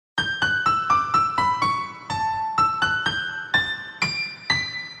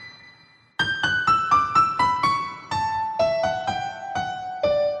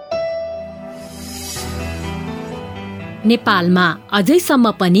नेपालमा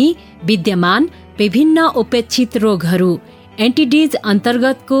अझैसम्म पनि विद्यमान विभिन्न उपेक्षित रोगहरू एन्टिडिज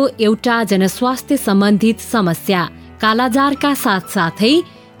अन्तर्गतको एउटा जनस्वास्थ्य सम्बन्धित समस्या कालाजारका साथसाथै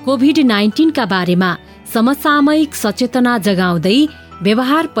कोभिड-19 का बारेमा समसामयिक सचेतना जगाउँदै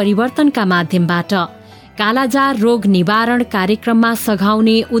व्यवहार परिवर्तनका माध्यमबाट कालाजार रोग निवारण कार्यक्रममा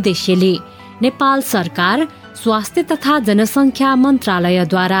सघाउने उद्देश्यले नेपाल सरकार स्वास्थ्य तथा जनसङ्ख्या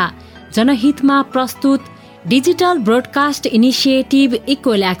मन्त्रालयद्वारा जनहितमा प्रस्तुत digital broadcast initiative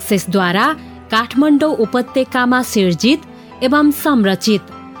equal एक्सेसद्वारा Kathmandu उपत्यकामा सिर्जित एवं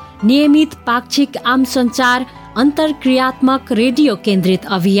संरचित नियमित पाक्षिक आम सञ्चार अन्तर्क्रियात्मक रेडियो केन्द्रित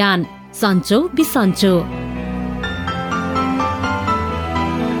अभियान सन्चो बिसन्चो।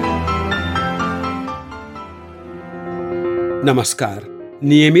 नमस्कार।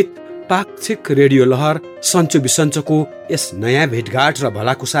 नियमित पाक्षिक रेडियो लहर सन्चो बिसन्चोको यस नयाँ भेटघाट र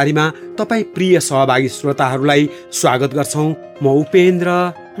भलाकुसारीमा तपाईँ प्रिय सहभागी श्रोताहरूलाई स्वागत गर्छौं। म उपेन्द्र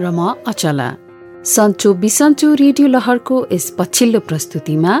र म अचला। सन्चो बिसन्चो रेडियो लहरको यस पछिल्लो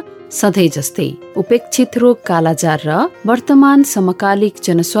प्रस्तुतिमा सधैँ जस्तै उपेक्षित रोग कालाजार र वर्तमान समकालिक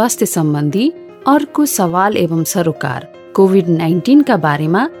जनस्वास्थ्य सम्बन्धी अर्को सवाल एवं सरोकार कोभिड-19 का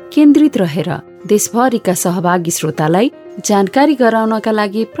बारेमा केन्द्रित रहेर देशभरिका सहभागी श्रोतालाई जानकारी गराउनका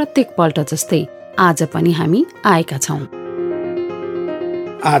लागि प्रत्येक पल्ट जस्तै आज पनि हामी आएका छौं।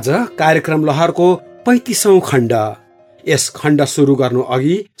 आज कार्यक्रम लहरको 35औं खण्ड। यस खण्ड सुरु गर्नु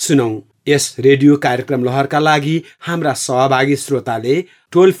अघि सुनौ यस रेडियो कार्यक्रम लहरका लागि हाम्रा सहभागी श्रोताले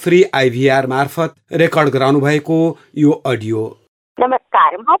टोल फ्री आइभीआर मार्फत रेकर्ड गराउनु भएको यो अडियो।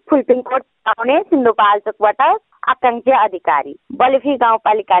 नमस्कार, म फुलपिङकोट आउने सिन्धुपाल्चोकबाट आकांक्षा अधिकारी, बलेफी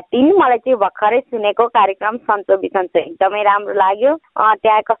गाउँपालिका 3। मलाई चाहिँ भर्खरै सुनेको कार्यक्रम सन्चो बिसन्चो एकदमै राम्रो लाग्यो।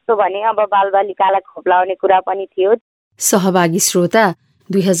 त्यहाँ कस्तो भने अब बालबालिकालाई खोप लगाउने कुरा पनि थियो। सहभागी श्रोता,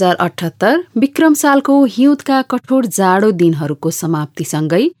 2078 विक्रम सालको हिउँदका कठोर जाडो दिनहरूको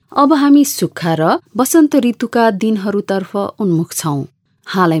समाप्तिसँगै अब हामी सुक्खा र वसन्त ऋतुका दिनहरूतर्फ उन्मुख छौं।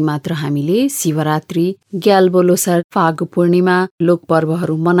 हालै मात्र हामीले शिवरात्रि, ग्याल्बोलोसार, फागु पूर्णिमा लोक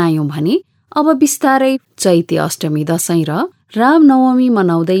पर्वहरू मनायौं भने अब बिस्तारै चैते अष्टमी, दशैं र रामनवमी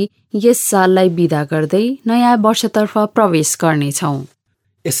मनाउँदै यस साललाई बिदा गर्दै नयाँ वर्षतर्फ प्रवेश गर्नेछौं।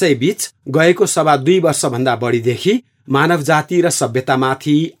 यसैबीच गएको 2.25 वर्षभन्दा बढीदेखि मानव जाति र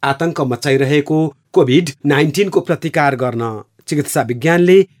सभ्यतामाथि आतंक मचाइरहेको कोभिड-19 को प्रतिकार गर्न चिकित्सा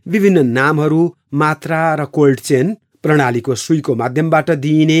विज्ञानले विभिन्न नामहरू, मात्रा र कोल्ड चेन प्रणालीको सुईको माध्यमबाट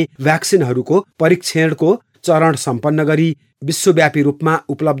दिइने भ्याक्सिनहरूको परीक्षणको चरण सम्पन्न गरी विश्वव्यापी रूपमा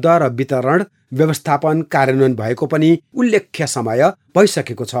उपलब्ध र वितरण व्यवस्थापन कार्यान्वयन भएको पनि उल्लेख्य समय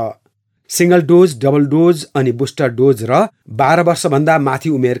भइसकेको छ। सिंगल डोज, डबल डोज अनि बुस्टर डोज र 12 वर्षभन्दा माथि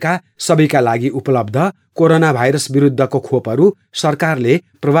उमेरका सबैका लागि उपलब्ध कोरोना भाइरस विरुद्धको खोपहरू सरकारले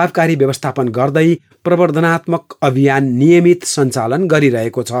प्रभावकारी व्यवस्थापन गर्दै प्रवर्धनात्मक अभियान नियमित सञ्चालन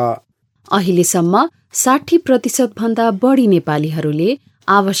गरिरहेको छ। अहिलेसम्म 60% भन्दा बढी नेपालीहरूले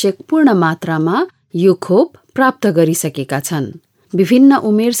आवश्यक पूर्ण मात्रामा यो खोप प्राप्त गरिसकेका छन्। विभिन्न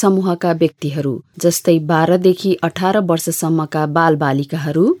उमेर समूहका व्यक्तिहरू जस्तै 12 देखि 18 वर्षसम्मका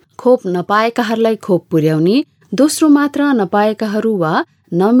बालबालिकाहरू, खोप नपाएकाहरूलाई खोप पुर्याउने, दोस्रो मात्रा नपाएकाहरू वा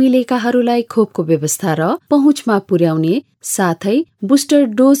नमिलेकाहरूलाई खोपको व्यवस्था र पहुँचमा पुर्याउने, साथै बुस्टर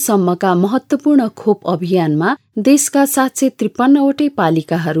डोज सम्मका महत्वपूर्ण खोप अभियानमा देशका 753 वटै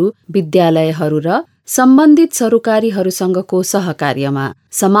पालिकाहरू, विद्यालयहरू र सम्बन्धित सरकारीहरूसँगको सहकार्यमा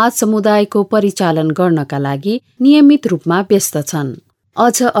समाज समुदायको परिचालन गर्नका लागि नियमित रूपमा व्यस्त छन्।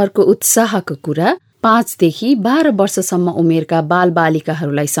 अझ अर्को उत्साहको कुरा, 5 देखि 12 वर्षसम्म उमेरका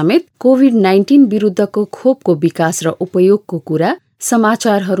बालबालिकाहरूलाई समेत कोभिड-19 विरुद्धको खोपको विकास र उपयोगको कुरा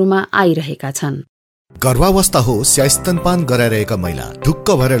समाचारहरूमा आइरहेका छन्। गर्भावस्था होस् या स्तनपान गराइरहेका महिला,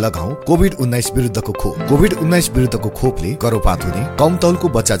 ढुक्क भएर लगाऊ कोभिड-19 विरुद्धको खोप। कोभिड-19 विरुद्धको खोपले गर्भपात हुने, कम तौलको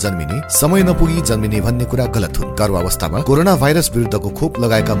बच्चा जन्मिने, समय नपुगी जन्मिने भन्ने कुरा गलत हुन्। गर्भावस्थामा कोरोना भाइरस विरुद्धको खोप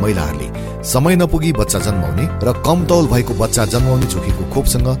लगाएका महिलाहरूले समय नपुगी बच्चा जन्माउने र कम तौल भएको बच्चा जन्माउने जोखिमको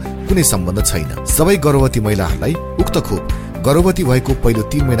खोपसँग कुनै सम्बन्ध छैन। सबै गर्भवती महिलाहरूलाई उक्त खोप गर्भवती भएको पहिलो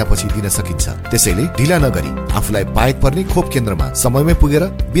 3 महिनापछि दिन सकिन्छ। त्यसैले ढिला नगरी आफूलाई बाहेक पर्ने खोप केन्द्रमा समयमै पुगेर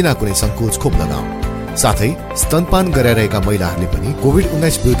बिना कुनै संकोच खोप लगाऊ। साथै स्तनपान गराइरहेका महिलाहरूले पनि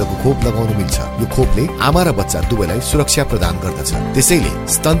कोभिड-19 विरुद्धको खोप लगाउनु मिल्छ। यो खोपले आमा र बच्चा दुवैलाई सुरक्षा प्रदान गर्दछ। त्यसैले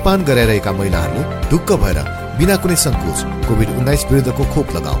स्तनपान गराइरहेका महिलाहरूले ढुक्क भएर बिना कुनै संकोच कोभिड-19 विरुद्धको खोप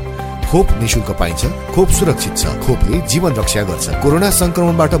लगाऊ। खोप निशुल्क पाइन्छ, खोप सुरक्षित छ, खोपले जीवन रक्षा गर्छ। कोरोना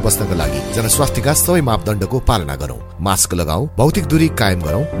संक्रमणबाट बच्नका लागि जनस्वास्थ्यका सबै मापदण्डको पालना गरौँ। मास्क लगाऊ, भौतिक दूरी कायम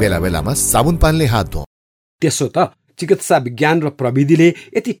गरौँ, बेला बेलामा साबुन पानीले हात धोऊ। त्यसो त चिकित्सा विज्ञान र प्रविधिले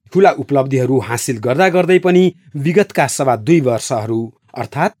यति ठूला उपलब्धिहरू हासिल गर्दा गर्दै पनि विगतका 2.25 वर्षहरू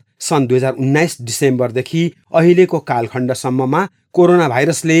अर्थात् सन् 2019 डिसेम्बरदेखि अहिलेको कालखण्डसम्ममा कोरोना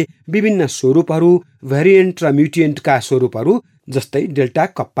भाइरसले विभिन्न स्वरूपहरू, भेरिएन्ट र म्युटेन्टका स्वरूपहरू जस्तै डेल्टा,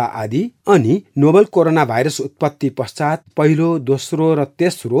 कप्पा आदि अनि नोभल कोरोना भाइरस उत्पत्ति पश्चात पहिलो, दोस्रो र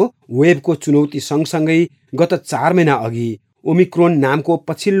तेस्रो वेभको चुनौती सँगसँगै गत 4 महिना अघि ओमिक्रोन नामको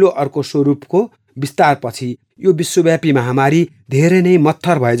पछिल्लो अर्को स्वरूपको विस्तारपछि यो विश्वव्यापी महामारी धेरै नै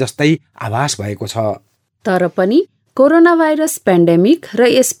मत्थर भए जस्तै आभास भएको छ। तर पनि कोरोना भाइरस पेन्डेमिक र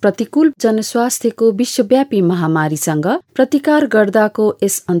यस प्रतिकूल जनस्वास्थ्यको विश्वव्यापी महामारीसँग प्रतिकार गर्दाको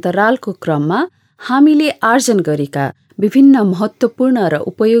यस अन्तरालको क्रममा हामीले आर्जन गरेका विभिन्न महत्त्वपूर्ण र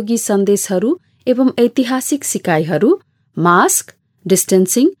उपयोगी सन्देशहरू एवं ऐतिहासिक सिकाइहरू मास्क,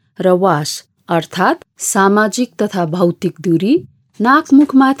 डिस्टेन्सिङ र वास अर्थात् सामाजिक तथा भौतिक दूरी,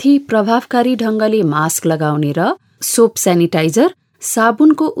 नाकमुखमाथि प्रभावकारी ढङ्गले मास्क लगाउने र सोप सेनिटाइजर,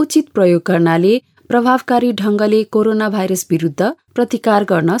 साबुनको उचित प्रयोग गर्नाले प्रभावकारी ढङ्गले कोरोना भाइरस विरुद्ध प्रतिकार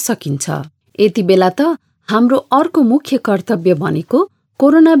गर्न सकिन्छ। यति बेला त हाम्रो अर्को मुख्य कर्तव्य भनेको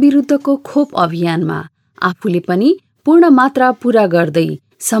कोरोना विरुद्धको खोप अभियानमा आफूले पनि पूर्ण मात्रा पूरा गर्दै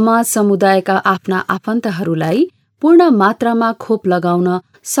समाज समुदायका आफ्ना आफन्तहरूलाई पूर्ण मात्रामा खोप लगाउन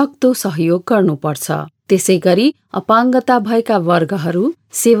सक्दो सहयोग गर्नुपर्छ। त्यसै गरी अपाङ्गता भएका वर्गहरू,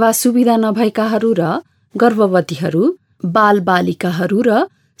 सेवा सुविधा नभएकाहरू र गर्भवतीहरू, बालबालिकाहरू र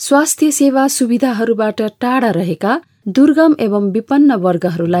स्वास्थ्य सेवा सुविधाहरूबाट टाढा रहेका दुर्गम एवं विपन्न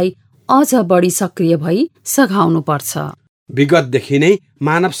वर्गहरूलाई अझ बढी सक्रिय भई सघाउनुपर्छ। विगतदेखि नै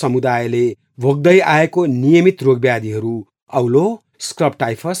मानव समुदायले भोग्दै आएको नियमित रोगव्याधिहरू औलो, स्क्रब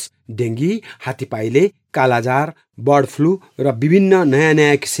टाइफस, डेङ्गी, हात्तीपाइले, कालाजार, बर्ड फ्लू र विभिन्न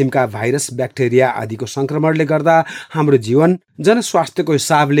नयाँ किसिमका भाइरस, ब्याक्टेरिया आदिको संक्रमणले गर्दा हाम्रो जीवन जनस्वास्थ्यको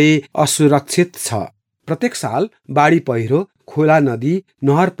हिसाबले असुरक्षित छ। प्रत्येक साल बाढी, पहिरो, खोला, नदी,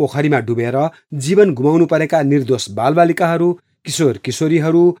 नहर, पोखरीमा डुबेर जीवन गुमाउनु परेका निर्दोष बालबालिकाहरू, किशोर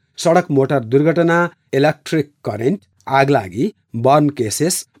किशोरीहरू, सडक मोटर दुर्घटना, इलेक्ट्रिक करेन्ट, आगलागी, बर्न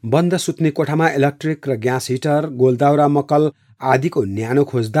केसेस, बन्द सुत्ने कोठामा इलेक्ट्रिक र ग्यास हिटर, गोलदाउरा, मक्कल आदिको न्यानो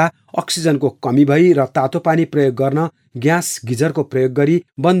खोज्दा अक्सिजनको कमी भई र तातो पानी प्रयोग गर्न ग्यास गिजरको प्रयोग गरी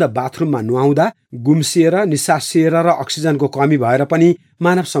बन्द बाथरुममा नुहाउँदा गुम्सिएर, निसासिएर र अक्सिजनको कमी भएर पनि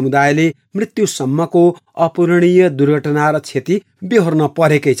मानव समुदायले मृत्युसम्मको अपूरणीय दुर्घटना र क्षति बेहोर्न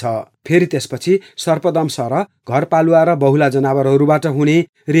परेकै छ। फेरि त्यसपछि सर्पदंश र घरपालुवा र बहुला जनावरहरूबाट हुने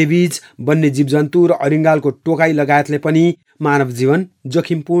रेबिज, वन्य जीवजन्तु र अरिङ्गालको टोकाई लगायतले पनि मानव जीवन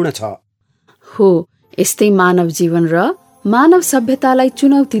जोखिमपूर्ण छ। हो, यस्तै मानव जीवन र मानव सभ्यतालाई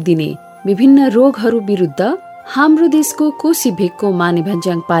चुनौती दिने विभिन्न रोगहरू विरुद्ध हाम्रो देशको कोशी भेगको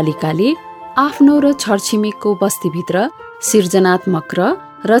मानेभन्ज्याङ पालिकाले आफ्नो र छरछिमेकको बस्तीभित्र सृजनात्मक र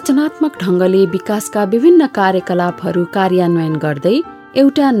रचनात्मक ढङ्गले विकासका विभिन्न कार्यकलापहरू कार्यान्वयन गर्दै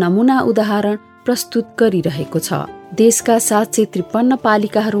एउटा नमुना उदाहरण प्रस्तुत गरिरहेको छ। देशका 753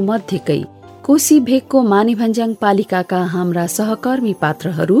 पालिकाहरू मध्येकै कोशी भेगको मानेभन्ज्याङ पालिकाका हाम्रा सहकर्मी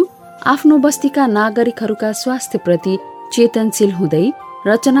पात्रहरू आफ्नो बस्तीका नागरिकहरूका स्वास्थ्यप्रति चेतनशील हुँदै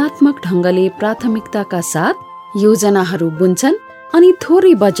रचनात्मक ढङ्गले प्राथमिकताका साथ योजनाहरू बुन्छन् अनि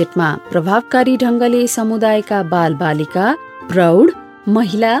थोरै बजेटमा प्रभावकारी ढङ्गले समुदायका बालबालिका, प्रौढ,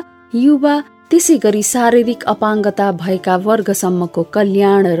 महिला, युवा, त्यसै गरी शारीरिक अपाङ्गता भएका वर्गसम्मको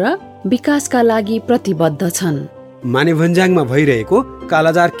कल्याण र विकासका लागि प्रतिबद्ध छन्। मानेभन्ज्याङमा भइरहेको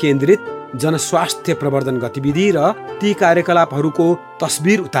कालाजार केन्द्रित जनस्वास्थ्य प्रवर्धन गतिविधि र ती कार्यकलापहरूको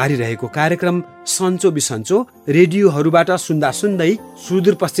तस्बिर उतारिरहेको कार्यक्रम सन्चो बिसन्चो रेडियोहरूबाट सुन्दा सुन्दै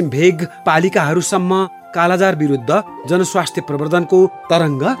सुदूरपश्चिम भेग पालिकाहरूसम्म कालाजार विरुद्ध जनस्वास्थ्य प्रवर्धनको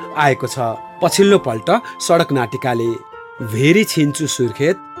तरङ्ग आएको छ। पछिल्लो पल्ट सडक नाटिकाले भेरी छिन्चु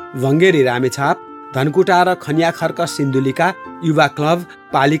सुर्खेत, भङ्गेरी रामेछाप, धनकुटा र खनियाखर्क सिन्धुलीका युवा क्लब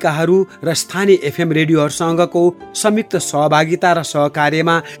पालिकाहरू र स्थानीय एफएम रेडियोहरूसँगको संयुक्त सहभागिता र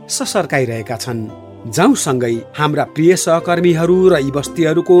सहकार्यमा ससर्काइरहेका छन्। जाउँसँगै हाम्रा प्रिय सहकर्मीहरू र यी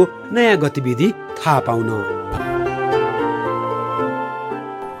बस्तीहरूको नयाँ गतिविधि थाहा पाउन।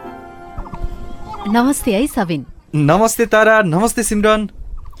 नमस्ते है सबिन। नमस्ते तारा। नमस्ते सिमरन।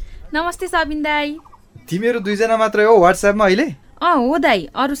 नमस्ते सबिन दाई। तिमीहरू दुईजना मात्रै हो व्हाट्सएपमा अहिले? हो दाई,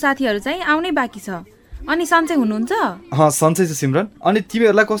 अरू साथीहरू चाहिँ आउनै बाँकी छ। अनि सन्चै हुनुहुन्छ? सन्चै छ सिमरन। अनि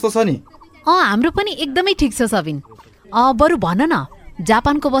तिमीहरूलाई कस्तो छ नि? हाम्रो पनि एकदमै ठिक छ सबिन। बरु भन न,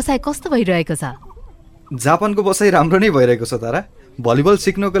 जापानको बसाइ कस्तो भइरहेको छ? जापानको बसाइ राम्रो नै भइरहेको छ तारा। भलिबल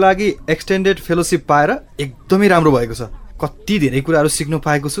सिक्नको लागि एक्सटेन्डेड फेलोसिप पाएर एकदमै राम्रो भएको छ। कति धेरै कुराहरू सिक्नु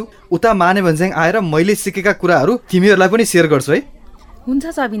पाएको छु। उता मानेभन्ज्याङ आएर मैले सिकेका कुराहरू तिमीहरूलाई पनि सेयर गर्छु है। हुन्छ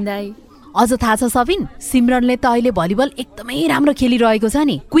सबिन दाई। अझ थाहा छ सबिन, सिमरनले त अहिले भलिबल एकदमै राम्रो खेलिरहेको छ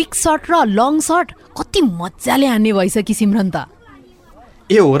नि। क्विक सर्ट र लङ सर्ट कति मजाले हान्ने भइस कि सिमरन त।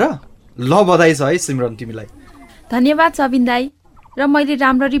 ए हो र? ल बधाई छ है सिमरन तिमीलाई। धन्यवाद सबिन दाई। र मैले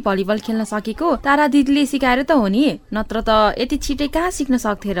राम्ररी भलिबल खेल्न सकेको तारा दिदीले सिकाएर त हो नि, नत्र त यति छिटै कहाँ सिक्न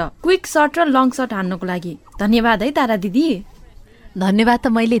सक्थे र। क्विक सर्ट र लङ सर्ट हान्नको लागि धन्यवाद है तारा दिदी। धन्यवाद त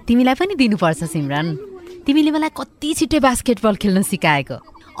मैले तिमीलाई पनि दिनुपर्छ सिमरन, तिमीले मलाई कति छिटै बास्केटबल खेल्न सिकाएको।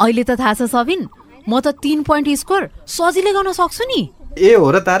 अहिले त थाहा छ सबिन, म त 3 पोइन्ट स्कोर सजिलै गर्न सक्छु नि। ए हो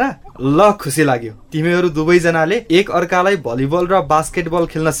र तारा, ल खुसी लाग्यो तिमीहरू दुवैजनाले एक अर्कालाई भलिबल र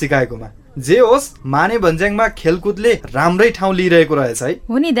बास्केटबल खेल्न सिकाएकोमा। जे होस्, माने भन्ज्याङमा खेलकुदले राम्रै ठाउँ लिइरहेको रहेछ है।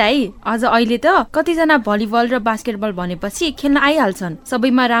 हो नि दाई, अझ अहिले त कतिजना भलिबल र बास्केटबल भनेपछि खेल्न आइहाल्छन्।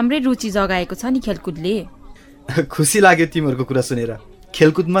 सबैमा राम्रै रुचि जगाएको छ नि खेलकुदले। खुसी लाग्यो तिमीहरूको कुरा सुनेर।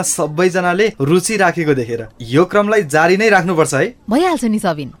 खेलकुदमा सबैजनाले रुचि राखेको देखेर यो क्रमलाई जारी नै राख्नुपर्छ है। भइहाल्छ नि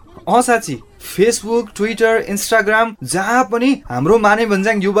सबिन। साँच्ची, फेसबुक, ट्विटर, इन्स्टाग्राम जहाँ पनि हाम्रो माने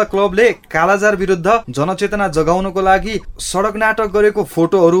भन्ज्याङ युवा क्लबले कालाजार विरुद्ध जनचेतना जगाउनको लागि सडक नाटक गरेको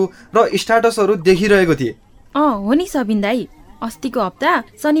फोटोहरू र स्ट्याटसहरू देखिरहेको थिए। हो नि सबिन दाई, अस्तिको हप्ता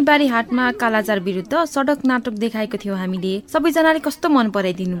शनिबारे हाटमा कालाजार विरुद्ध सडक नाटक देखाएको थियो हामीले। सबैजनाले कस्तो मन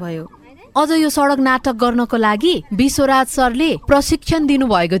पराइदिनु भयो। अझ यो सडक नाटक गर्नको लागि विश्वराज सरले प्रशिक्षण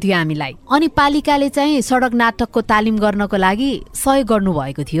दिनुभएको थियो हामीलाई, अनि पालिकाले चाहिँ सडक नाटकको तालिम गर्नको लागि सहयोग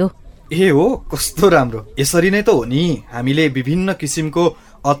गर्नुभएको थियो। ए हो, कस्तो राम्रो। यसरी नै त हो नि हामीले विभिन्न किसिमको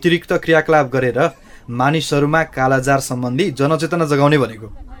अतिरिक्त क्रियाकलाप गरेर मानिसहरूमा कालाजार सम्बन्धी जनचेतना जगाउने भनेको।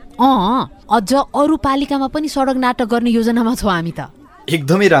 अझ अरू पालिकामा पनि सडक नाटक गर्ने योजनामा छौँ हामी त।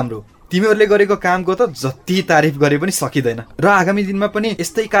 एकदमै राम्रो। तिमीहरूले गरेको कामको त जति तारिफ गरे पनि सकिँदैन र आगामी दिनमा पनि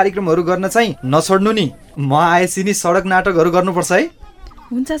यस्तै कार्यक्रमहरू गर्न चाहिँ नछोड्नु नि। म आएपछि नि सडक नाटकहरू गर्नुपर्छ है।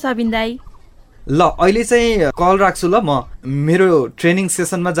 हुन्छ सबिन दाई। ल अहिले चाहिँ कल राख्छु ल, म मेरो ट्रेनिङ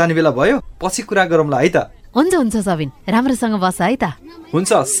सेसनमा जाने बेला भयो, पछि कुरा गरौँला है त। हुन्छ हुन्छ सबिन, राम्रोसँग बस है त।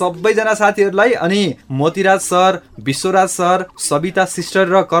 हुन्छ, सबैजना साथीहरूलाई अनि Motiraj sir, Vishwaraj sir, Sabita sister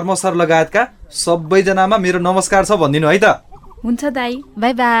र कर्म सर लगायतका सबैजनामा मेरो नमस्कार छ भनिदिनु है त। हुन्छ दाई।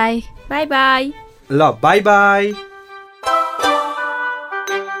 By by. By by. ल बाई बाई।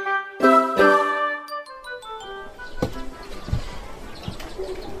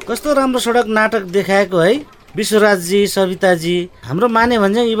 कस्तो राम्रो सडक नाटक देखाएको है विश्वराजजी, सविताजी, हाम्रो माने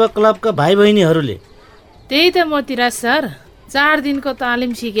भन्ज्याङ युवा क्लबका भाइ बहिनीहरूले। त्यही त मोतीराज सर, 4 दिनको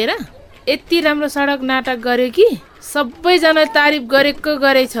तालिम सिकेर यति राम्रो सडक नाटक गर्यो कि सबैजना तारिफ गरेको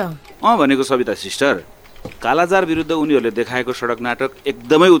गरेछ। भनेको सविता सिस्टर, कालाजार विरुद्ध उनीहरूले देखाएको सडक नाटक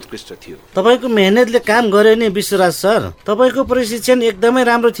एकदमै उत्कृष्ट थियो। तपाईँको मेहनतले काम गर्यो नि विश्वराज सर। तपाईँको प्रशिक्षण एकदमै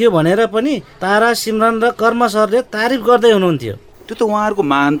राम्रो थियो भनेर पनि तारा, सिमरन र कर्म सरले तारिफ गर्दै हुनुहुन्थ्यो। त्यो त उहाँहरूको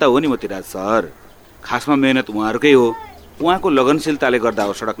महानता हो नि मोतीराज सर। खासमा मेहनत उहाँहरूकै हो। उहाँको लगनशीलताले गर्दा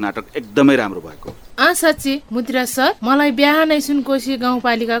हो सडक नाटक एकदमै राम्रो भएको। साँच्ची मोतीराज सर, मलाई बिहानै सुनकोशी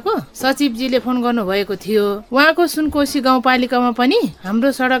गाउँपालिकाको सचिवजीले फोन गर्नु भएको थियो। उहाँको सुनकोशी गाउँपालिकामा पनि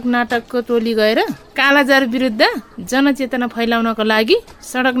हाम्रो सडक नाटकको टोली गएर कालाजार विरुद्ध जनचेतना फैलाउनको लागि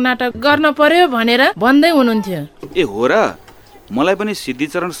सडक नाटक गर्न पर्यो भनेर भन्दै हुनुहुन्थ्यो। ए हो र, मलाई पनि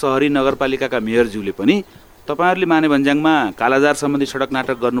सिद्धिचरण सहरी नगरपालिकाका मेयरज्यूले पनि तपाईहरुले माने भन्ज्याङमा कालाजार सम्बन्धी सडक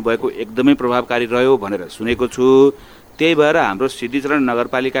नाटक गर्नुभएको एकदमै प्रभावकारी रह्यो भनेर सुनेको छु। त्यही भएर हाम्रो सिद्धिचरण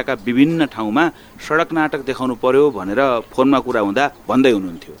नगरपालिकाका विभिन्न ठाउँमा सडक नाटक देखाउनु पर्यो भनेर फोनमा कुरा हुँदा भन्दै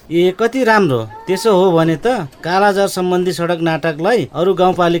हुनुहुन्थ्यो। ए कति राम्रो। त्यसो हो भने त कालाजार सम्बन्धी सडक नाटकलाई अरू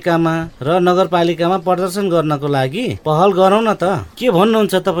गाउँपालिकामा र नगरपालिकामा प्रदर्शन गर्नको लागि पहल गरौँ न त। के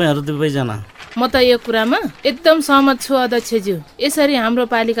भन्नुहुन्छ तपाईहरु दुवैजना? म त यो कुरामा एकदम सहमत छु अध्यक्षज्यू। यसरी हाम्रो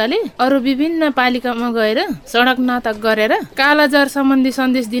पालिकाले अरू विभिन्न पालिकामा गएर सडक नाटक गरेर कालाजार सम्बन्धी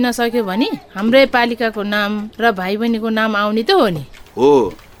सन्देश दिन सक्यो भने हाम्रै पालिकाको नाम र भाइ बहिनीको नाम आउने त हो नि।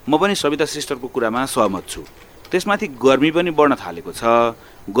 हो, म पनि सविता सिस्टरको कुरामा सहमत छु। त्यसमाथि गर्मी पनि बढ्न थालेको छ।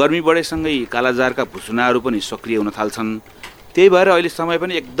 गर्मी बढेसँगै कालाजारका भुसुनाहरू पनि सक्रिय हुन थाल्छन्। त्यही भएर अहिले समय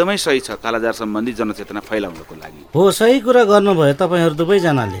पनि एकदमै सही छ कालाजार सम्बन्धी जनचेतना फैलाउनको लागि। हो, सही कुरा गर्नुभयो तपाईहरु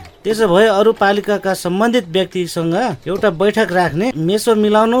दुवैजनाले। त्यसो भए अरू पालिकाका सम्बन्धित व्यक्तिसँग एउटा बैठक राख्ने मेसो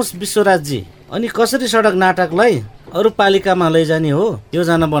मिलाउनुहोस् विश्वराजजी। अनि कसरी सडक नाटकलाई अरू पालिकामा लैजाने हो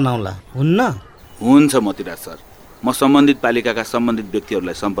योजना बनाउला, हुन्न? हुन्छ मोतीराज सर, म सम्बन्धित पालिकाका सम्बन्धित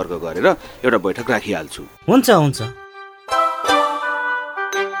व्यक्तिहरूलाई सम्पर्क गरेर एउटा बैठक राखिहाल्छु। हुन्छ हुन्छ।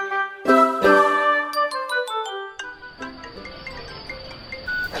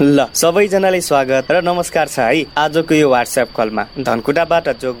 ल सबैजनालाई स्वागत र नमस्कार छ है आजको यो व्हाट्सएप कलमा।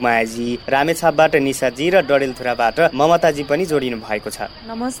 धनकुटाबाट जोगमायाजी, रामेछापबाट निशाजी र डडेलधुराबाट ममताजी पनि जोडिनु भएको छ।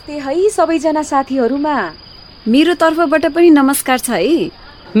 नमस्ते है सबैजना साथीहरुमा। मेरो तर्फबाट पनि नमस्कार छ है।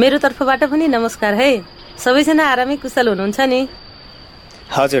 मेरो तर्फबाट पनि नमस्कार है। सबैजना आरामै कुशल हुनुहुन्छ नि?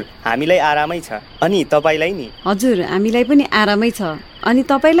 हजुर, हामीलाई आरामै छ। अनि तपाईलाई नि? हजुर, हामीलाई पनि आरामै छ। अनि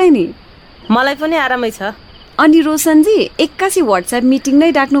तपाईलाई नि? मलाई पनि आरामै छ। अनि रोशनजी, एक्कासी व्हाट्सएप मिटिङ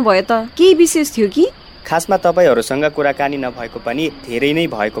नै डाक्नु भयो त, केही विशेष थियो कि? खासमा तपाईँहरूसँग कुराकानी नभएको पनि धेरै नै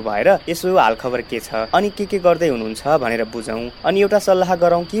भएको भएर यसो हालखबर के छ अनि के गर्दै हुनुहुन्छ भनेर बुझौँ अनि एउटा सल्लाह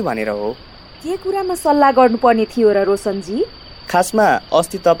गरौँ कि भनेर हो। के कुरामा सल्लाह गर्नुपर्ने थियो र रोशनजी? खासमा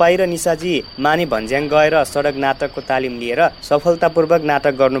अस्ति तपाईँ र निशाजी माने भन्ज्याङ गएर सडक नाटकको तालिम लिएर सफलतापूर्वक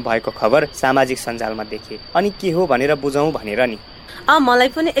नाटक गर्नुभएको खबर सामाजिक सञ्जालमा देखे अनि के हो भनेर बुझौँ भनेर नि। मलाई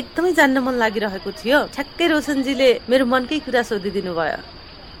पनि एकदमै जान्न मन लागिरहेको थियो। ठ्याक्कै रोशनजीले मेरो मनकै कुरा सोधिदिनु भयो।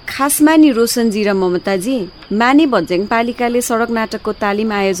 खासमा नि रोशनजी र ममताजी माने भन्ज्याङ पालिकाले सडक नाटकको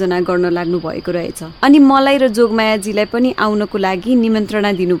तालिम आयोजना गर्न लाग्नु भएको रहेछ अनि मलाई र जोगमायाजीलाई पनि आउनको लागि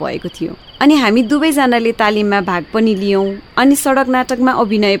निमन्त्रणा दिनुभएको थियो अनि हामी दुवैजनाले तालिममा भाग पनि लियौं अनि सडक नाटकमा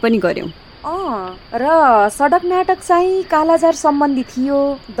अभिनय पनि गर्यौं। र सडक नाटक चाहिँ कालाजार सम्बन्धी थियो।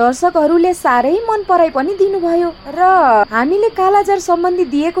 दर्शकहरूले साह्रै मन पराइ पनि दिनुभयो र हामीले कालाजार सम्बन्धी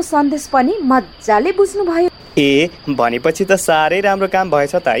दिएको सन्देश पनि मजाले बुझ्नुभयो। भनेपछि त साह्रै राम्रो काम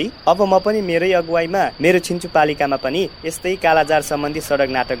भएछ त है। अब म पनि मेरै अगुवाईमा मेरो छिन्चु पालिकामा पनि यस्तै कालाजार सम्बन्धी सडक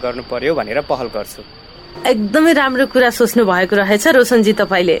नाटक गर्नु पर्यो भनेर पहल गर्छु। एकदमै राम्रो कुरा सोच्नु भएको रहेछ रोशनजी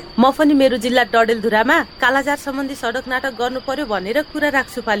तपाईँले। म पनि मेरो जिल्ला डडेलधुरामा कालाजार सम्बन्धी सडक नाटक गर्नु पर्यो भनेर कुरा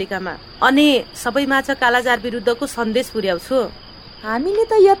राख्छु पालिकामा अनि सबैमाझ कालाजार विरुद्धको सन्देश पुर्याउँछु। हामीले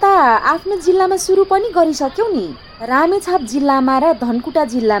त यता आफ्नो जिल्लामा सुरु पनि गरिसक्यौं नि, रामेछाप जिल्लामा र धनकुटा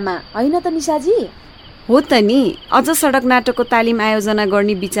जिल्लामा, होइन त निशाजी? हो त नि, अझ सडक नाटकको तालिम आयोजना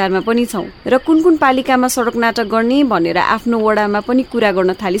गर्ने विचारमा पनि छौं र कुन पालिकामा सडक नाटक गर्ने भनेर आफ्नो वडामा पनि कुरा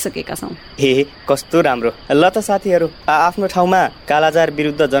गर्न थालिसकेका छौं। कस्तो राम्रो। ल त साथीहरू, आफ्नो ठाउँमा कालाजार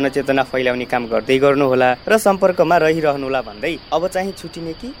विरुद्ध जनचेतना फैलाउने काम गर्दै गर्नुहोला र सम्पर्कमा रहिरहनुहोला भन्दै अब चाहिँ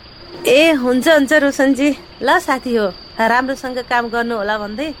छुटिने कि? हुन्छ रोशनजी। ल साथी हो, राम्रोसँग काम गर्नु होला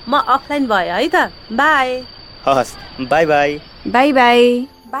भन्दै म अफलाइन भयो है त। बाई। हस्, by by. By by.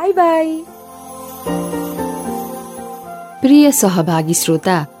 By by. प्रिय सहभागी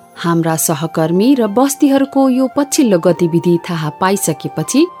श्रोता, हाम्रा सहकर्मी र बस्तीहरूको यो पछिल्लो गतिविधि थाहा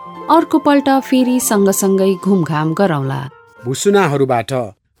पाइसकेपछि अर्को पल्ट फेरि सँगसँगै घुमघाम गरौँला। भुसुनाहरूबाट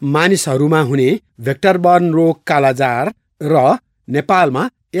मानिसहरूमा हुने भेक्टर बर्न रोग कालाजार र नेपालमा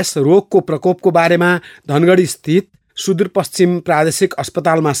यस रोगको प्रकोपको बारेमा धनगढी स्थित सुदूरपश्चिम प्रादेशिक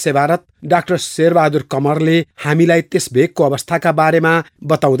अस्पतालमा सेवारत डाक्टर शेरबहादुर कमरले हामीलाई त्यस भेगको अवस्थाका बारेमा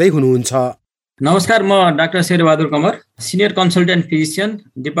बताउँदै हुनुहुन्छ। नमस्कार, म डाक्टर शेरबहादुर कमर, सिनियर कन्सल्टेन्ट फिजिसियन,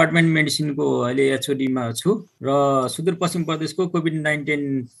 डिपार्टमेन्ट मेडिसिनको अहिले एचओडीमा छु र सुदूरपश्चिम प्रदेशको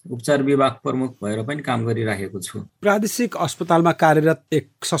कोभिड-19 उपचार विभाग प्रमुख भएर पनि काम गरिरहेको छु। प्रादेशिक अस्पतालमा कार्यरत एक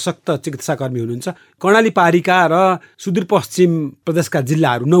सशक्त चिकित्साकर्मी हुनुहुन्छ। कर्णाली पारिका र सुदूरपश्चिम प्रदेशका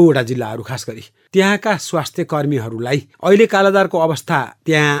जिल्लाहरू, 9वटा जिल्लाहरू खास गरी, त्यहाँका स्वास्थ्य कर्मीहरूलाई अहिले कालाजारको अवस्था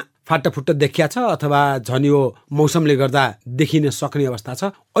त्यहाँ फाटाफुट्टा देखिया छ अथवा झन् यो मौसमले गर्दा देखिन सक्ने अवस्था छ?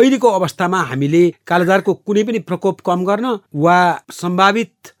 अहिलेको अवस्थामा हामीले कालाजारको कुनै पनि प्रकोप कम गर्न वा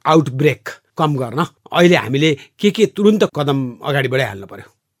सम्भावित आउटब्रेक कम गर्न अहिले हामीले के तुरुन्त कदम अगाडि बढाइहाल्नु पर्यो?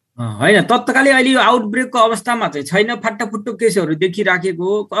 होइन, तत्कालै अहिले यो आउटब्रेकको अवस्थामा चाहिँ छैन। फाटाफुट्टो केसहरू देखिराखेको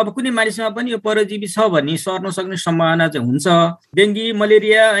हो। अब कुनै मानिसमा पनि यो परजीवी छ भने सर्न सक्ने सम्भावना चाहिँ हुन्छ। डेङ्गी,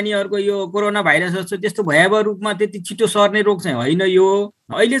 मलेरिया अनि अर्को यो कोरोना भाइरस जस्तो त्यस्तो भयावह रूपमा त्यति छिटो सर्ने रोग चाहिँ होइन यो।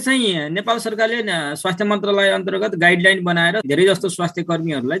 अहिले चाहिँ नेपाल सरकारले स्वास्थ्य मन्त्रालय अन्तर्गत गाइडलाइन बनाएर धेरै जस्तो स्वास्थ्य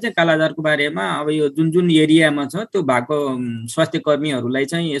कर्मीहरूलाई चाहिँ कालाजारको बारेमा अब यो जुन एरियामा छ त्यो भएको स्वास्थ्य कर्मीहरूलाई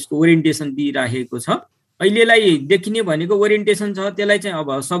चाहिँ यसको ओरिएन्टेसन दिइराखेको छ। अहिलेलाई देखिने भनेको ओरिएन्टेसन छ, त्यसलाई चाहिँ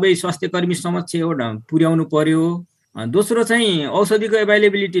अब सबै स्वास्थ्य कर्मी समक्ष एउटा पुर्याउनु पर्यो। दोस्रो चाहिँ औषधिको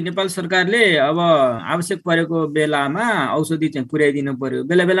एभाइलेबिलिटी नेपाल सरकारले अब आवश्यक परेको बेलामा औषधि चाहिँ पुर्याइदिनु पर्यो।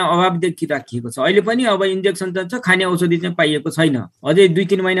 बेला बेला अभाव देखिराखिएको छ। अहिले पनि अब इन्जेक्सन चाहिँ छ, खाने औषधि चाहिँ पाइएको छैन। अझै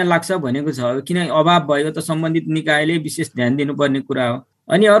 2-3 महिना लाग्छ भनेको छ। किन अभाव भयो त सम्बन्धित निकायले विशेष ध्यान दिनुपर्ने कुरा हो।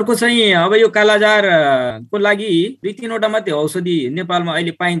 अनि अर्को चाहिँ अब यो कालाजारको लागि 2-3वटा मात्रै औषधि नेपालमा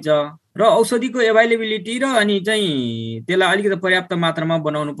अहिले पाइन्छ र औषधिको एभाइलेबिलिटी र अनि चाहिँ त्यसलाई अलिकति पर्याप्त मात्रामा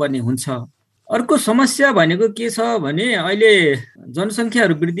बनाउनु पर्ने हुन्छ। अर्को समस्या भनेको के छ भने अहिले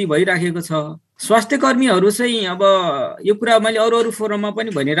जनसङ्ख्याहरू वृद्धि भइराखेको छ। स्वास्थ्य कर्मीहरू चाहिँ अब यो कुरा मैले अरू फोरममा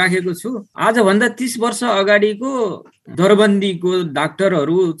पनि भनिराखेको छु। आजभन्दा 30 वर्ष अगाडिको दरबन्दीको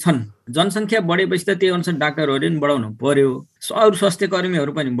डाक्टरहरू छन्। जनसङ्ख्या बढेपछि त त्यही अनुसार डाक्टरहरू पनि बढाउनु पर्यो, अरू स्वास्थ्य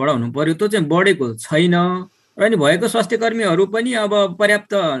कर्मीहरू पनि बढाउनु पर्यो। त्यो चाहिँ बढेको छैन। र अनि भएको स्वास्थ्य कर्मीहरू पनि अब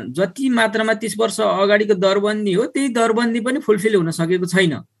पर्याप्त जति मात्रामा 30 वर्ष अगाडिको दरबन्दी हो त्यही दरबन्दी पनि फुलफिल हुन सकेको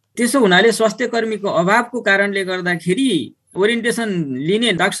छैन। त्यसो हुनाले स्वास्थ्य कर्मीको अभावको कारणले गर्दाखेरि ओरिएन्टेसन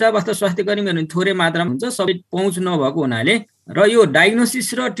लिने डाक्टर साहब अथवा स्वास्थ्य कर्मीहरू थोरै मात्रामा हुन्छ, सबै पहुँच नभएको हुनाले र यो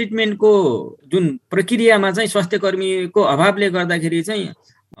डायग्नोसिस र ट्रिटमेन्टको जुन प्रक्रियामा चाहिँ स्वास्थ्य कर्मीको अभावले गर्दाखेरि चाहिँ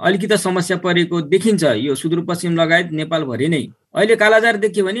अलिकति समस्या परेको देखिन्छ यो सुदूरपश्चिम लगायत नेपालभरि नै। अहिले कालाजार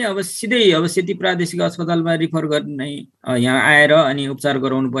देखियो भने अब सिधै अब सेती प्रादेशिक अस्पतालमा रिफर गर्ने यहाँ आएर अनि उपचार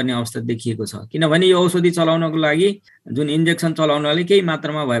गराउनु पर्ने अवस्था देखिएको छ। किनभने यो औषधि चलाउनको लागि जुन इन्जेक्सन चलाउनले केही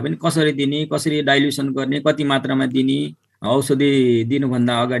मात्रामा भए पनि कसरी दिने, कसरी डाइल्युसन गर्ने, कति मात्रामा दिने, औषधि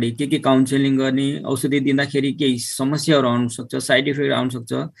दिनुभन्दा अगाडि के काउन्सिलिङ गर्ने, औषधि दिँदाखेरि केही समस्याहरू आउन सक्छ, साइड इफेक्ट आउन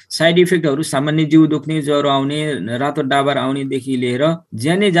सक्छ। साइड इफेक्टहरू सामान्य जिउ दुख्ने, ज्वरो आउने, रातो डाबर आउनेदेखि लिएर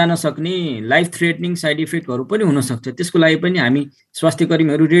ज्यानै जान सक्ने लाइफ थ्रेटनिङ साइड इफेक्टहरू पनि हुन सक्छ। त्यसको लागि पनि हामी स्वास्थ्य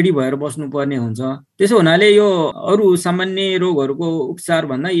कर्मीहरू रेडी भएर बस्नुपर्ने हुन्छ। त्यसो हुनाले यो अरू सामान्य रोगहरूको उपचार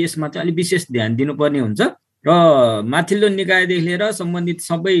भन्दा यसमा चाहिँ अलिक विशेष ध्यान दिनुपर्ने हुन्छ र माथिल्लो निकायदेखि लिएर सम्बन्धित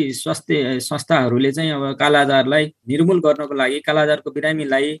सबै स्वास्थ्य संस्थाहरूले चाहिँ अब कालाजारलाई निर्मूल गर्नको लागि, कालाजारको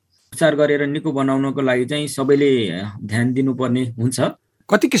बिरामीलाई उपचार गरेर निको बनाउनको लागि चाहिँ सबैले ध्यान दिनुपर्ने हुन्छ।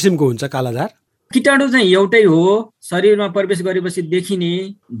 कति किसिमको हुन्छ कालाजार? कीटाणु चाहिँ एउटै हो, शरीरमा प्रवेश गरेपछि देखिने,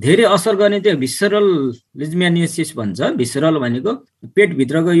 धेरै असर गर्ने चाहिँ भिसरल लिजम्यानियसिस भन्छ। भिसरल भनेको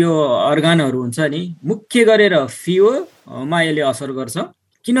पेटभित्रको यो अर्गानहरू हुन्छ नि, मुख्य गरेर फियोमा यसले असर गर्छ।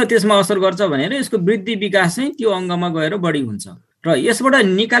 किन त्यसमा असर गर्छ भनेर यसको वृद्धि विकास चाहिँ त्यो अङ्गमा गएर बढी हुन्छ र यसबाट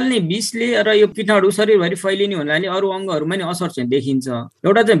निकाल्ने विषले र यो कीटाणु शरीरभरि फैलिने हुनाले अरू अङ्गहरूमा नि असर चाहिँ देखिन्छ।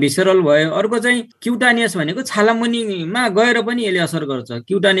 एउटा चाहिँ भिसरल भयो, अर्को चाहिँ क्युटानियस भनेको छालामुनिमा गएर पनि यसले असर गर्छ,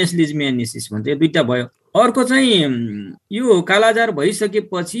 क्युटानियस लिजम्यानिसिस भन्छ। यो दुईटा भयो। अर्को चाहिँ यो कालाजार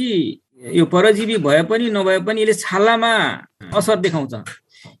भइसकेपछि यो परजीवी भए पनि नभए पनि यसले छालामा असर देखाउँछ।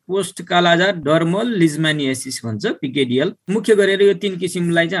 पोस्ट कालाजार डर्मल लिजम्यानियासिस भन्छ, पिकेडियल। मुख्य गरेर यो 3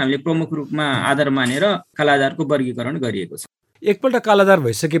 किसिमलाई चाहिँ हामीले प्रमुख रूपमा आधार मानेर कालाजारको वर्गीकरण गरिएको छ। एकपल्ट कालाजार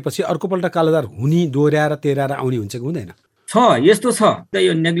भइसकेपछि अर्कोपल्ट कालाजार हुने, दोहोऱ्याएर तेह्राएर आउने हुन्छ कि हुँदैन? यस्तो छ।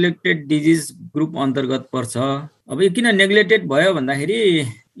 यो नेग्लेक्टेड डिजिज ग्रुप अन्तर्गत पर्छ। अब यो किन नेग्लेक्टेड भयो भन्दाखेरि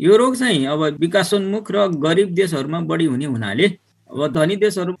यो रोग चाहिँ अब विकासोन्मुख र गरिब देशहरूमा बढी हुने हुनाले अब धनी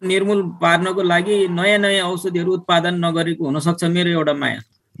देशहरू निर्मूल पार्नको लागि नयाँ नयाँ औषधिहरू उत्पादन नगरेको हुनसक्छ। मेरो एउटा माया,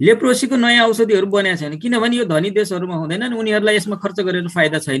 लेप्रोसीको नयाँ औषधिहरू बनेको छैन किनभने यो धनी देशहरूमा हुँदैनन्, उनीहरूलाई यसमा खर्च गरेर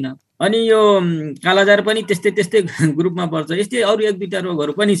फाइदा छैन। अनि यो कालाजार पनि त्यस्तै ग्रुपमा पर्छ। यस्तै अरू 1-2टा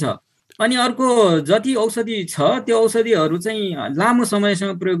रोगहरू पनि छ। अनि अर्को जति औषधि छ त्यो औषधिहरू चाहिँ लामो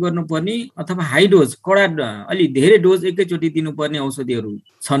समयसम्म प्रयोग गर्नुपर्ने अथवा हाई डोज, कडा अलि धेरै डोज एकैचोटि दिनुपर्ने औषधिहरू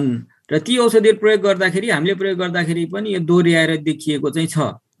छन् र ती औषधिहरू प्रयोग गर्दाखेरि, हामीले प्रयोग गर्दाखेरि पनि यो दोहोऱ्याएर देखिएको चाहिँ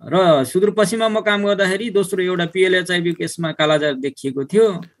छ। र सुदूरपश्चिममा म काम गर्दाखेरि दोस्रो एउटा PLHIV केसमा कालाजार देखिएको थियो।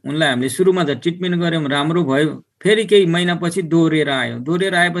 उनलाई हामीले सुरुमा त ट्रिटमेन्ट गऱ्यौँ, राम्रो भयो। फेरि केही महिनापछि दोहोरेर आयो।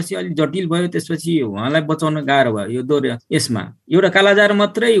 दोहोरेर आएपछि अलिक जटिल भयो। त्यसपछि उहाँलाई बचाउन गाह्रो भयो। यो यसमा एउटा कालाजार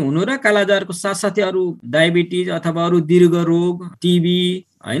मात्रै हुनु र कालाजारको साथसाथै अरू डायबिटिज अथवा अरू दीर्घ रोग, टिबी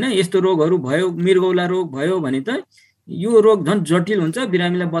होइन, यस्तो रोगहरू भयो, मृगौला रोग भयो भने त यो रोग झन् जटिल हुन्छ,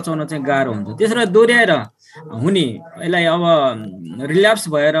 बिरामीलाई बचाउन चाहिँ गाह्रो हुन्छ। त्यसबाट दोहोऱ्याएर हुने, यसलाई अब रिल्याप्स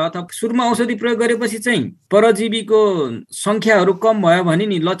भएर अथवा सुरुमा औषधि प्रयोग गरेपछि चाहिँ परजीवीको संख्याहरू कम भयो भने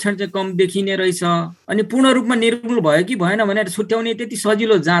नि लक्षण चाहिँ कम देखिने रहेछ। अनि पूर्ण रूपमा निर्मूल भयो कि भएन भनेर छुट्याउने त्यति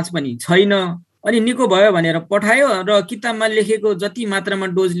सजिलो जाँच पनि छैन। अनि निको भयो भनेर पठायो र किताबमा लेखेको जति मात्रामा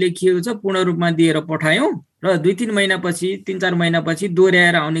डोज लेखिएको छ पूर्ण रूपमा दिएर पठायौँ र 2-3 महिनापछि, 3-4 महिनापछि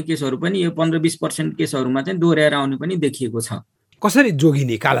दोहोऱ्याएर आउने केसहरू पनि, यो 15-20% केसहरूमा चाहिँ दोहोऱ्याएर आउने पनि देखिएको छ। कसरी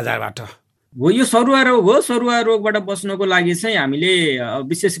जोगिने कालाजारबाट? यो सरुवा रोग हो। सरुवा रोगबाट बच्नको लागि चाहिँ हामीले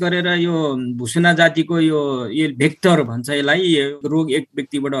विशेष गरेर यो भुसुना जातिको यो भेक्टर भन्छ यसलाई, रोग एक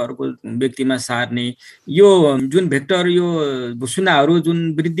व्यक्तिबाट अर्को व्यक्तिमा सार्ने यो जुन भेक्टर, यो भुसुनाहरू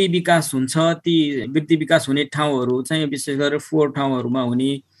जुन वृद्धि विकास हुन्छ, ती वृद्धि विकास हुने ठाउँहरू चाहिँ विशेष गरेर 4 ठाउँहरूमा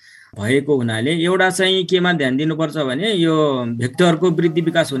हुने भएको हुनाले एउटा चाहिँ केमा ध्यान दिनुपर्छ भने यो भेक्टरको वृद्धि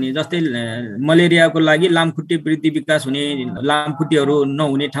विकास हुने, जस्तै मलेरियाको लागि लामखुट्टे वृद्धि विकास हुने, लामखुट्टेहरू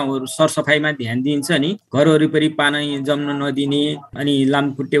नहुने ठाउँहरू सरसफाइमा ध्यान दिन्छ नि, घर वरिपरि पानी जम्न नदिने, अनि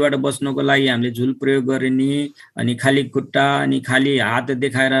लामखुट्टेबाट बच्नको लागि हामीले झुल प्रयोग गर्ने, अनि खाली खुट्टा अनि खाली हात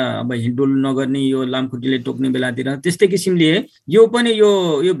देखाएर अब हिँडुल नगर्ने, यो लामखुट्टेले टोक्ने बेलातिर त्यस्तै किसिमले यो पनि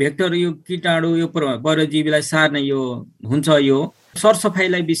यो भेक्टर, यो कीटाणु, यो परजीवीलाई सार्ने यो हुन्छ। यो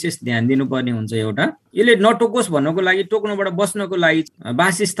सरसफाइलाई विशेष ध्यान दिनुपर्ने हुन्छ। एउटा यसले नटोकोस् भन्नको लागि, टोक्नबाट बस्नको लागि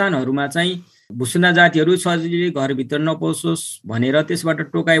वासस्थानहरूमा चाहिँ भुसुना जातिहरू सजिलै घरभित्र नपसोस् भनेर त्यसबाट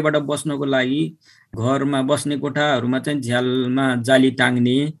टोकाइबाट बस्नको लागि घरमा बस्ने कोठाहरूमा चाहिँ झ्यालमा जाली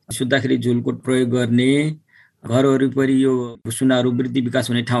टाङ्ने, सुत्दाखेरि झुलको प्रयोग गर्ने, घर वरिपरि यो भुसुनाहरू वृद्धि विकास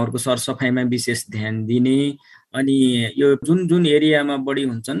हुने ठाउँहरूको सरसफाइमा विशेष ध्यान दिने। अनि यो जुन एरियामा बढी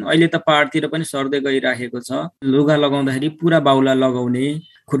हुन्छन्, अहिले त पहाडतिर पनि सर्दै गइराखेको छ, लुगा लगाउँदाखेरि पुरा बाहुला लगाउने,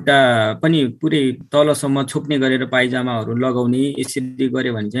 खुट्टा पनि पुरै तलसम्म छोप्ने गरेर पाइजामाहरू लगाउने, यसरी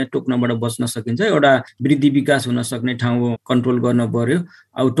गर्यो भने चाहिँ टोक्नबाट बच्न सकिन्छ। एउटा वृद्धि विकास हुन सक्ने ठाउँ कन्ट्रोल गर्न पर्यो,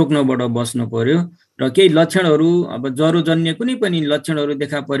 अब टोक्नबाट बस्नु पर्यो। र केही लक्षणहरू, अब ज्वरोजन्य कुनै पनि लक्षणहरू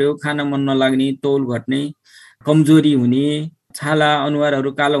देखा पर्यो, खान मन नलाग्ने, तौल घट्ने, कमजोरी हुने, छाला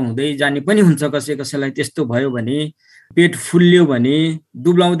अनुहारहरू कालो हुँदै जाने पनि हुन्छ कसैलाई। त्यस्तो भयो भने, पेट फुल्यो भने,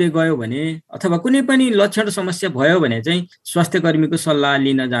 दुब्लाउँदै गयो भने, अथवा कुनै पनि लक्षण समस्या भयो भने चाहिँ स्वास्थ्य कर्मीको सल्लाह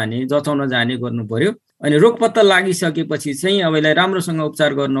लिन जाने, जचाउन जाने गर्नु पर्यो। अनि रोग पत्ता लागिसकेपछि चाहिँ अब यसलाई राम्रोसँग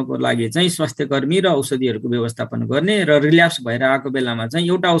उपचार गर्नको लागि चाहिँ स्वास्थ्य कर्मी र औषधिहरूको व्यवस्थापन गर्ने, र रिल्याप्स भएर आएको बेलामा चाहिँ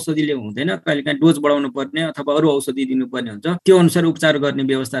एउटा औषधिले हुँदैन, कहिलेकाहीँ डोज बढाउनु पर्ने अथवा अरू औषधि दिनुपर्ने हुन्छ। त्यो अनुसार उपचार गर्ने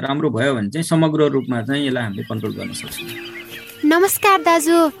व्यवस्था राम्रो भयो भने चाहिँ समग्र रूपमा चाहिँ यसलाई हामीले कन्ट्रोल गर्न सक्छौँ। नमस्कार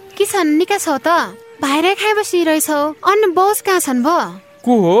दाजु, के छन्? निका छौ त? भाइरै खाइ बसिरहेछौ? अन्य बस कहाँ छन् भो?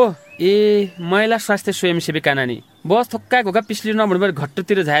 को हो? ए, महिला स्वास्थ्य स्वयंसेविका नानी। बस थोक्का घोका पिछली नभन्दा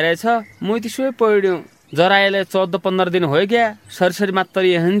घट्टोतिर झाइरहेछ। म त सोही पढ्यो, जराएले 14-15 दिन हो गया, सरसरी मात्र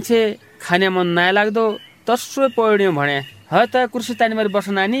हन्छे, खाने मन नाइ लाग्दो, तसो पढ्यो भने। ह त कुर्सी तानी बस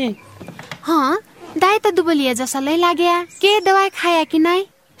नानी। दाइ त दुबलिए जसलाई लाग्या, के दवाई खाया कि नाइ?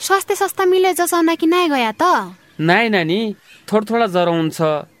 स्वास्थ्य संस्था मिले जसाउन कि नाइ गया त? नाइ नानी, थोडा ज्वरो हुन्छ,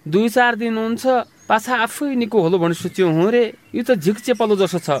 2-4 दिन हुन्छ, पाछा आफै निको होलो भनी सोच्यो हो रे। यो त झिक चेपलो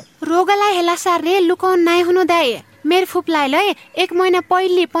जसो छ। रोगलाई हेलासार रे लुकाउन नाइ हुनु दाइ। मेरो फुप्लाई 1 महिना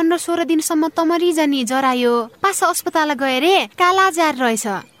पहिले 15-16 दिनसम्म तमरी जानी जरायो, पाछा अस्पताल गए रे कालाजार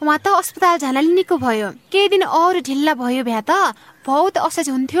रहेछ। उहाँ त अस्पताल झानाले निको भयो, केही दिन और ढिल्ला भयो भ्या त बहुत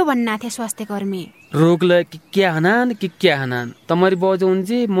असहज हुन्थ्यो भन्ना थिए स्वास्थ्य कर्मी। रोगलाई के हनान तमरी बजो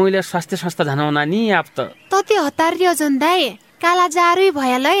हुन्छ मैले स्वास्थ्य संस्था झानाउना नि आप त तति हतारी अजन दाइ कालाजारै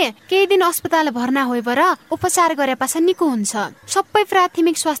भयालै केही दिन अस्पताल भर्ना होइबर उपचार गरे पाछा निको हुन्छ। सबै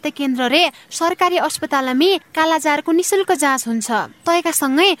प्राथमिक स्वास्थ्य केन्द्र रे सरकारी अस्पतालमा कालाजारको निशुल्क जाँच हुन्छ। तयका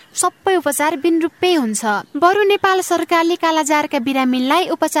सँगै सबै उपचार बिन रुपै हुन्छ। बरु नेपाल सरकारले कालाजारका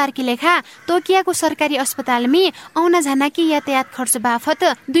बिरामीलाई उपचारकी लेखा तोकियाको सरकारी अस्पतालमा आउन जानाकी यातायात खर्च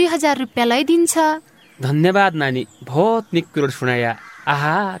बाफत 2000 रुपियाँ लै दिन्छ। धन्यवाद नानी, बहुत निक कुरो सुनाया।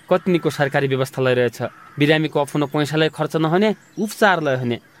 आहा, कतिको सरकारी व्यवस्था लैरहेछ। बिरामीको आफ्नो पैसालाई खर्च नहुने, उपचारलाई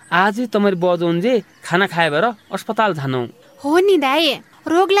हुने। आजै तमरी बजोन्जे खाना खाए भएर अस्पताल जानु हो नि दाइ।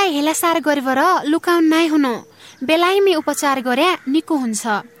 रोगलाई हेलासार गरेर लुकाउन नाइ हुनु, बेलायमै उपचार गरे निको हुन्छ।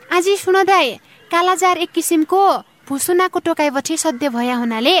 आजै सुन दाइ, कालाजार एक किसिमको भुसुनाको टोकाइबठी सध्य भया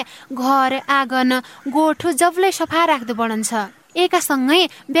हुनाले घर आँगन गोठो जबलै सफा राख्दो पडन्छ। एका सँगै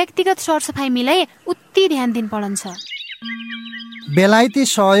व्यक्तिगत सरसफाइ मिलाई उति ध्यान दिन पडन्छ। बेलायती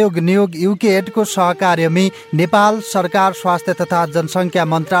सहयोग नियोग युकेएडको सहकार्यमी नेपाल सरकार स्वास्थ्य तथा जनसङ्ख्या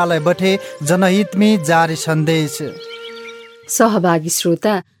मन्त्रालयबाट जनहितमी जारी सन्देश। सहभागी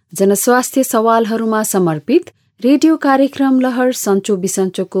श्रोता, जनस्वास्थ्य सवालहरूमा समर्पित रेडियो कार्यक्रम लहर सन्चो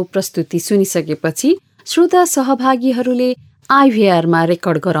बिसन्चोको प्रस्तुति सुनिसकेपछि श्रोता सहभागीहरूले आइभीआरमा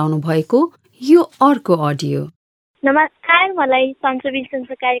रेकर्ड गराउनु भएको यो अर्को अडियो। नमस्कार, मलाई सन्चो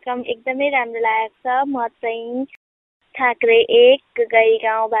बिसन्चो कार्यक्रम एकदमै राम्रो लागेको छ। म चाहिँ ठाकरे 1 गैरी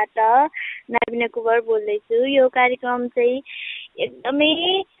गाउँबाट नाबिना कुवर बोल्दैछु। यो कार्यक्रम चाहिँ एकदमै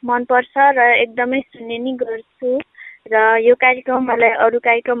मनपर्छ र एकदमै सुन्ने नि गर्छु र यो कार्यक्रम मलाई अरू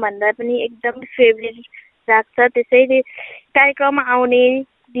कार्यक्रम भन्दा पनि एकदम फेभरेट लाग्छ। त्यसैले कार्यक्रम आउने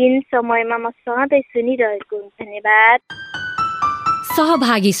दिन समयमा म सधैँ सुनिरहेको हुन्छु। धन्यवाद।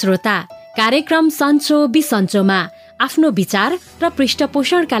 सहभागी श्रोता, कार्यक्रम सन्चो बिसन्चोमा आफ्नो विचार र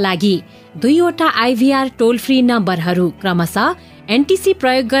पृष्ठपोषणका लागि 2वटा आइभीआर टोल फ्री नम्बरहरू क्रमशः एनटिसी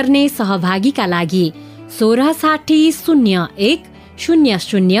प्रयोग गर्ने सहभागीका लागि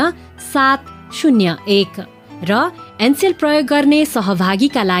 166001000701 र एनसेल प्रयोग गर्ने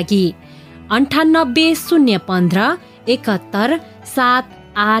सहभागीका लागि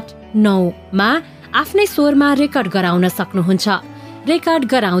 9801578789 मा आफ्नै स्वरमा रेकर्ड गराउन सक्नुहुन्छ। रेकर्ड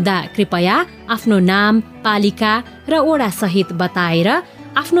गराउँदा कृपया आफ्नो नाम, पालिका र ओडा सहित बताएर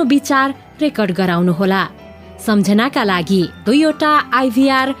आफ्नो विचार रेकर्ड गराउनुहोला। सम्झनाका लागि 2वटा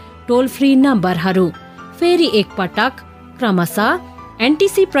आइभीआर टोल फ्री नम्बरहरू फेरि एकपटक क्रमशः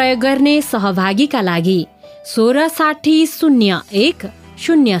एनटिसी प्रयोग गर्ने सहभागीका लागि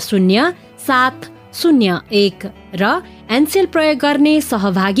 1660100701 र एनसेल प्रयोग गर्ने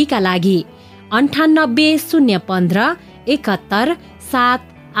सहभागीका लागि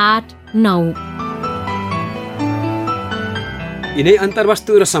 9801578789। यिनै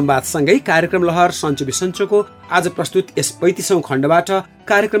अन्तर्वस्तु र संवादसँगै कार्यक्रम लहर सन्चो बिसन्चोको आज प्रस्तुत यस 35औं खण्डबाट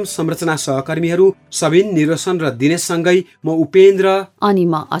कार्यक्रम संरचना सहकर्मीहरू सबिन, निरोशन र दिनेशसँगै म उपेन्द्र अनि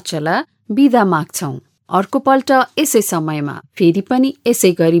म अचला बिदा माग्छौं। अर्को पल्ट यसै समयमा फेरि पनि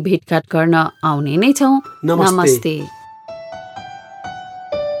यसै गरी भेटघाट गर्न आउने नै छौं। नमस्ते।